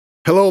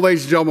Hello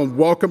ladies and gentlemen,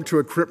 welcome to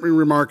Equipment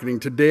Remarketing.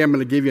 Today I'm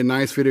going to give you a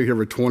nice video here of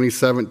a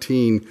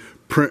 2017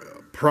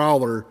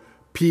 Prowler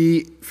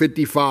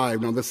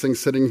P55. Now this thing's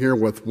sitting here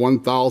with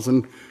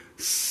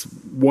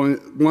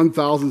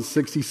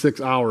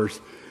 1,066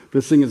 hours.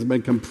 This thing has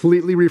been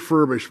completely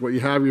refurbished. What you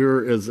have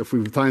here is, if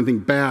we find anything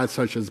bad,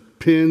 such as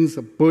pins,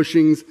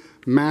 bushings,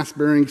 mass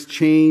bearings,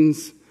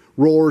 chains,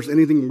 rollers,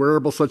 anything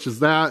wearable such as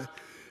that.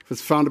 If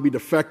it's found to be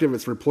defective,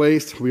 it's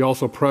replaced. We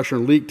also pressure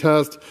and leak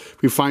test.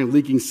 If we find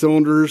leaking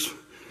cylinders,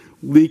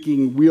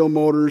 leaking wheel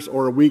motors,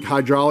 or a weak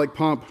hydraulic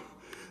pump,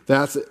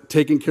 that's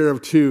taken care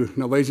of too.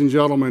 Now, ladies and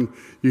gentlemen,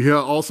 you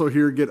also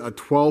here get a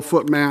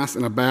 12-foot mast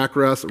and a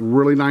backrest,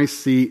 really nice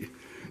seat,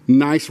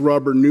 nice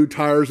rubber, new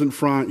tires in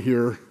front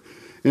here.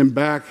 In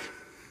back,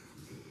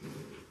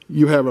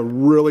 you have a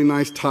really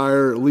nice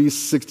tire, at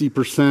least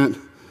 60%.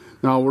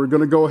 Now we're going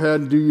to go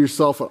ahead and do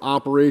yourself an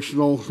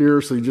operational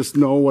here so you just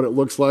know what it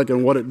looks like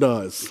and what it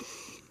does.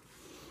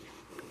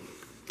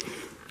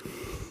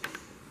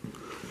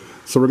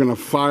 So we're going to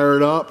fire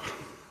it up,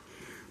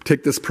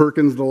 take this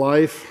Perkins to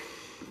life.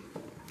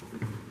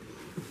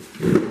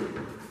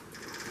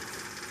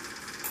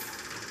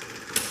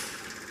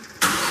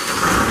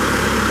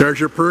 There's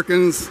your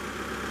Perkins.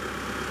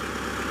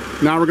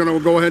 Now we're going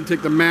to go ahead and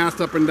take the mast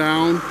up and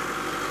down.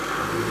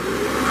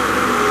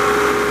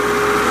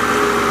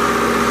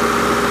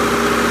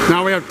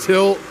 Now we have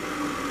tilt,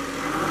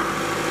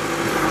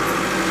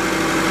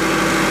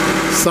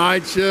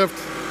 side shift,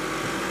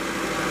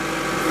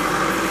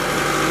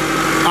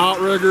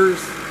 outriggers,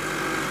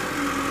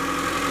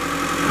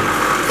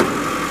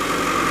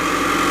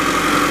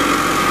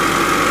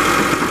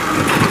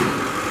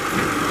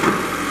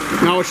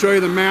 now I'll show you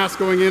the mast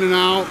going in and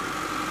out.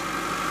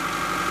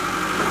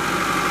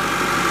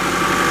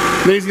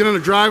 Then he's going to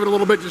drive it a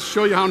little bit just to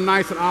show you how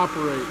nice it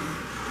operates.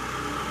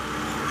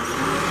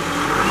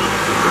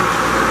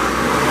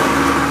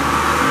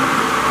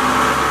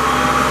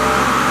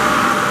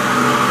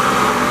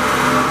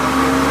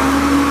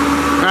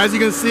 As you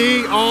can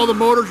see, all the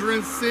motors are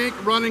in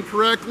sync, running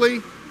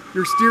correctly.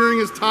 Your steering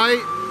is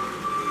tight.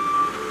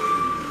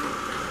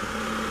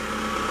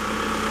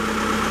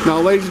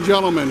 Now, ladies and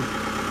gentlemen,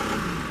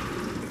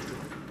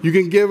 you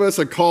can give us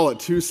a call at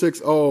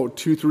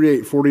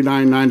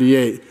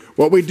 260-238-4998.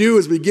 What we do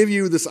is we give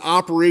you this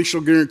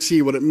operational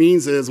guarantee. What it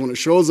means is when it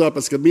shows up,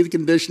 it's going to be the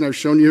condition I've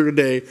shown you here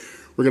today.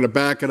 We're going to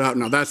back it up.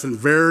 Now, that's in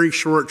very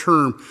short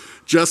term.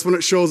 Just when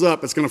it shows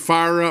up, it's going to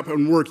fire up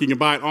and work. You can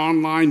buy it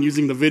online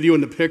using the video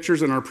and the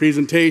pictures in our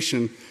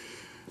presentation.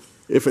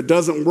 If it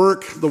doesn't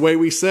work the way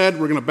we said,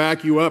 we're going to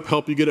back you up,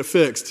 help you get it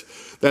fixed.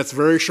 That's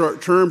very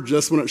short term.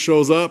 Just when it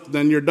shows up,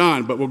 then you're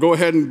done. But we'll go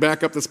ahead and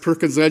back up this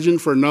Perkins engine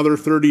for another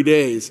 30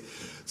 days.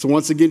 So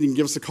once again, you can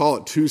give us a call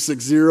at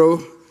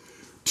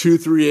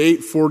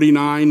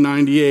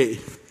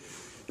 260-238-4998.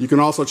 You can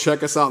also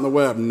check us out on the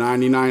web,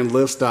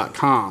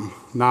 99lifts.com,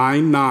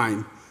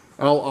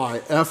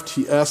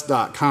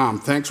 99lifts.com.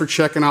 Thanks for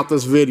checking out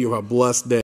this video. Have a blessed day.